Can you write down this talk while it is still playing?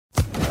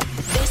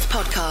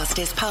podcast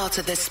is part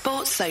of the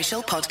Sports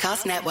Social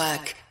Podcast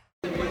Network.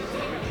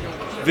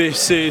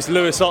 This is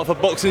Lewis Hart for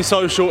Boxing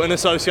Social in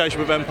association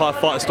with Empire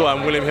Fighter Store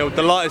and William Hill.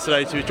 Delighted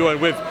today to be joined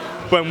with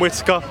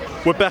Whittaker.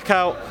 We're back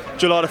out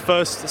July the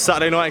 1st,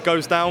 Saturday night it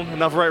goes down,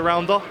 another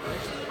 8-rounder.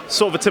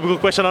 Sort of a typical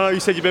question, I know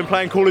you said you've been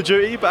playing Call of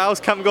Duty, but how's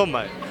camp gone,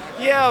 mate?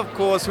 Yeah, of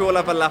course, we all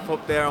have a laugh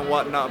up there and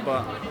whatnot,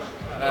 but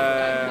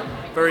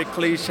very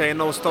cliche,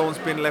 no stone's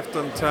been left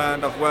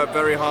unturned. I've worked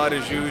very hard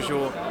as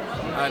usual,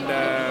 and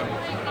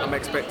I'm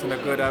expecting a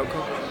good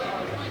outcome.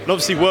 And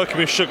obviously working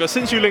with Sugar,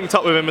 since you linked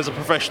up with him as a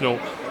professional,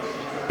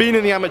 being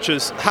in the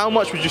amateurs, how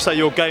much would you say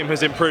your game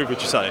has improved,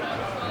 would you say?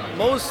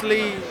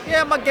 Mostly,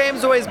 yeah, my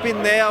game's always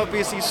been there.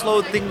 Obviously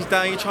slowed things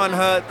down, you try and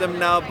hurt them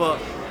now, but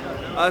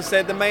I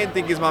said the main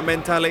thing is my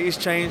mentality's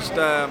changed.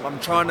 I'm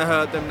trying to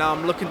hurt them now,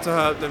 I'm looking to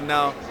hurt them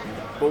now,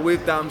 but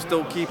with that I'm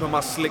still keeping my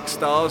slick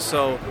style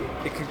so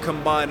it can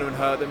combine and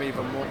hurt them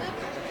even more.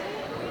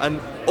 And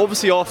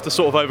obviously after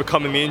sort of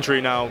overcoming the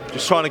injury now,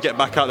 just trying to get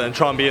back out there and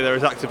try and be there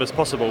as active as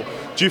possible,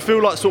 do you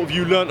feel like sort of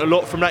you learnt a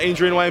lot from that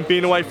injury in a way and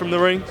being away from the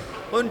ring?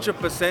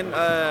 100%.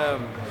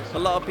 A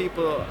lot of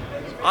people,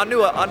 I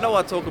know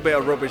I talk a bit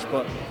of rubbish,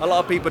 but a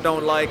lot of people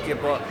don't like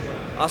it, but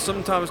I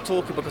sometimes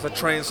talk it because I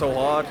train so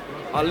hard.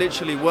 I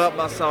literally work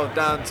myself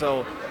down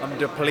till I'm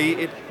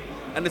depleted,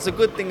 and it's a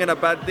good thing and a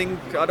bad thing.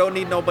 I don't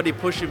need nobody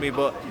pushing me,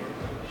 but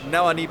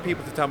now I need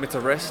people to tell me to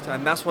rest,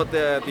 and that's what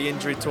the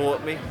injury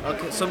taught me.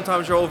 Okay,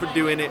 sometimes you're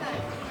overdoing it,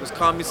 just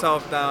calm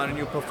yourself down and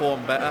you'll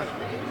perform better.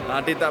 And I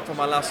did that for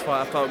my last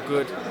fight, I felt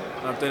good,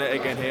 and I've done it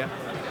again here.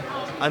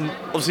 And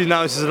obviously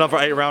now this is another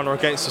 8-rounder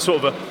against a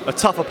sort of a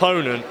tough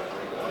opponent.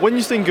 When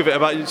you think of it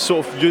about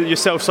sort of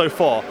yourself so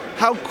far,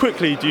 how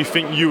quickly do you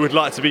think you would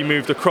like to be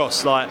moved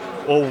across, like,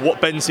 or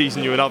what Ben sees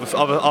in you and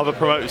other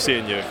promoters see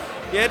in you?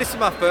 Yeah, this is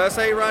my first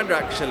 8-rounder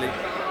actually.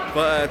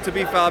 But to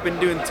be fair, I've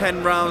been doing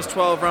 10 rounds,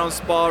 12 rounds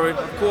sparring.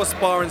 Of course,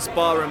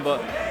 sparring, but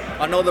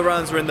I know the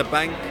rounds are in the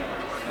bank.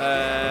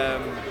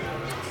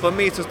 For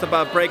me, it's just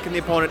about breaking the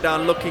opponent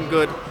down, looking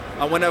good,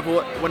 and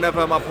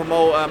whenever my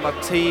promoter, my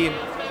team,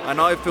 and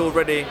I feel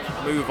ready,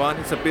 move on.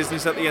 It's a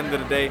business at the end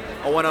of the day.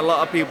 I want a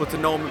lot of people to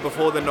know me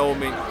before they know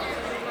me,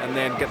 and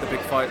then get the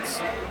big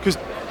fights. Because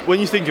when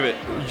you think of it,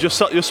 you're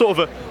sort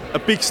of a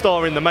big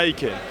star in the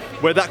making,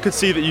 where that could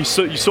see that you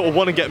sort of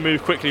want to get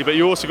moved quickly, but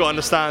you also got to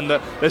understand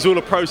that there's all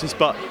a process.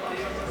 But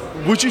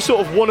would you sort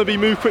of want to be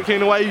moved quickly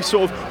in a way?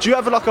 Do you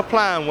have like a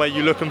plan where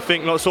you look and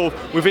think, like, sort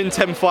of within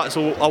 10 fights,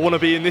 or I want to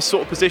be in this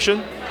sort of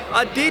position?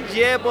 I did,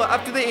 yeah, but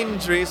after the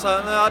injury, so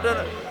I don't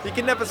know. You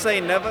can never say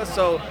never.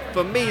 So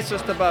for me, it's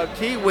just about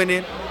keep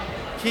winning,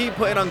 keep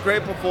putting on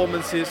great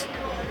performances,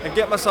 and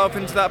get myself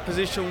into that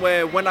position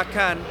where when I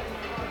can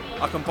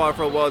fight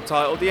for a world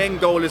title. The end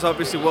goal is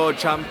obviously world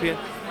champion.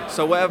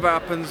 So whatever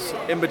happens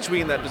in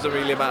between that doesn't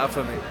really matter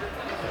for me.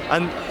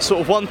 And sort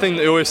of one thing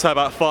that you always say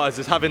about fighters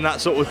is having that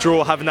sort of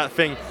draw, having that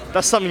thing.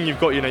 That's something you've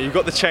got, you know. You've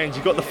got the change,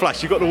 you've got the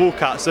flash, you've got the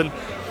walkouts, and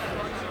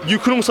you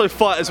can also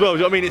fight as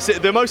well. I mean, it's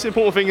the most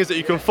important thing is that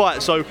you can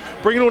fight. So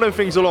bringing all them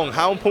things along,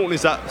 how important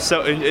is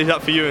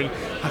that for you?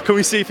 And can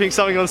we see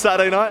something on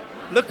Saturday night?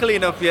 Luckily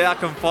enough, yeah, I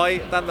can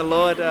fight. Thank the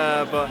Lord.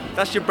 But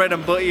that's your bread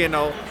and butter, you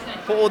know.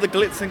 Put all the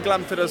glitz and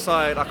glam to the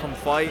side. I can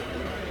fight.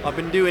 I've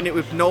been doing it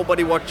with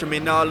nobody watching me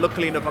now.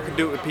 Luckily enough, I can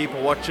do it with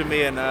people watching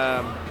me, and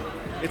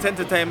it's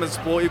entertainment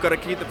sport. You've got to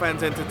keep the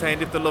fans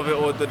entertained if they love it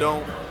or they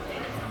don't.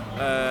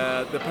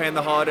 They're paying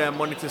the hard-earned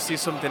money to see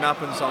something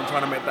happen, so I'm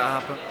trying to make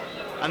that happen.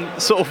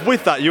 And sort of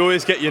with that, you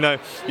always get, you know,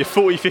 your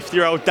 40,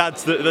 50-year-old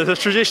dads, the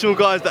traditional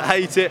guys that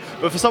hate it,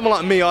 but for someone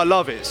like me, I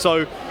love it.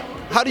 So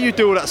how do you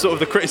deal with that sort of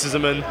the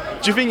criticism, and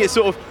do you think it's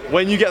sort of,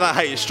 when you get that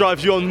hate, it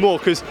drives you on more,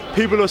 because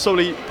people are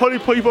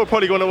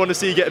probably going to want to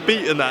see you get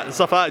beat and that and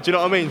stuff like that, do you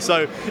know what I mean?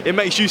 So it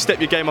makes you step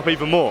your game up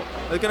even more.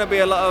 There's going to be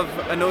a lot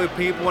of annoyed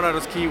people when I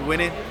just keep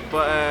winning,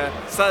 but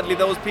sadly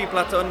those people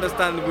have to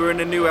understand we're in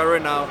a new era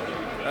now.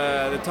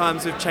 The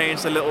times have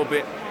changed a little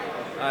bit,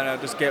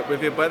 and just get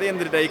with it. But at the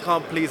end of the day, you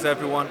can't please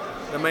everyone.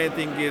 The main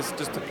thing is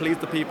just to please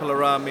the people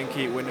around me and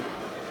keep winning.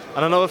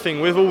 And another thing,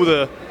 with all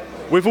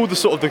the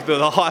sort of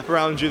the hype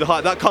around you, the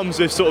hype that comes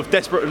with sort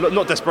of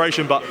not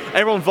desperation, but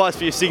everyone vies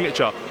for your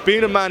signature.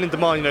 Being a man in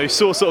demand, you know, you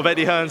saw sort of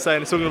Eddie Hearn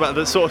talking about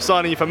the sort of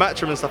signing you for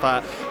Matchroom and stuff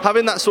like that.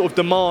 Having that sort of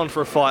demand for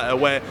a fighter,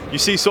 where you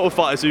see sort of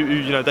fighters who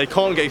you know, they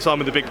can't get signed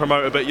with a big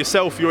promoter, but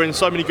yourself, you're in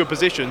so many good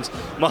positions,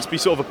 must be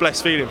sort of a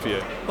blessed feeling for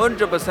you.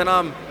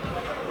 100%.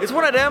 It's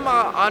one of them.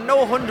 I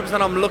know 100%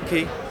 I'm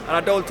lucky, and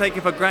I don't take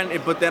it for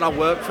granted. But then I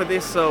work for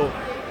this, so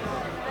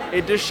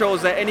it just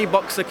shows that any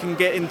boxer can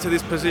get into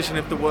this position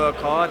if they work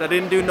hard. I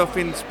didn't do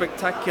nothing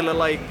spectacular,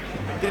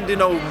 didn't do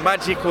no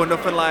magic or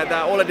nothing like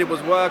that. All I did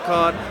was work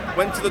hard,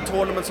 went to the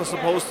tournaments I was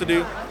supposed to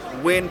do,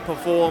 win,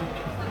 perform,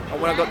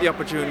 and when I got the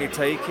opportunity,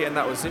 take it, and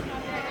that was it.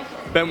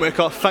 Ben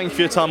Whittaker, thank you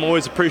for your time. I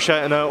always appreciate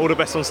it, and all the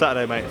best on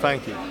Saturday, mate.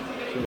 Thank you.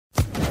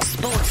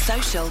 Sports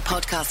Social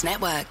Podcast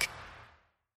Network.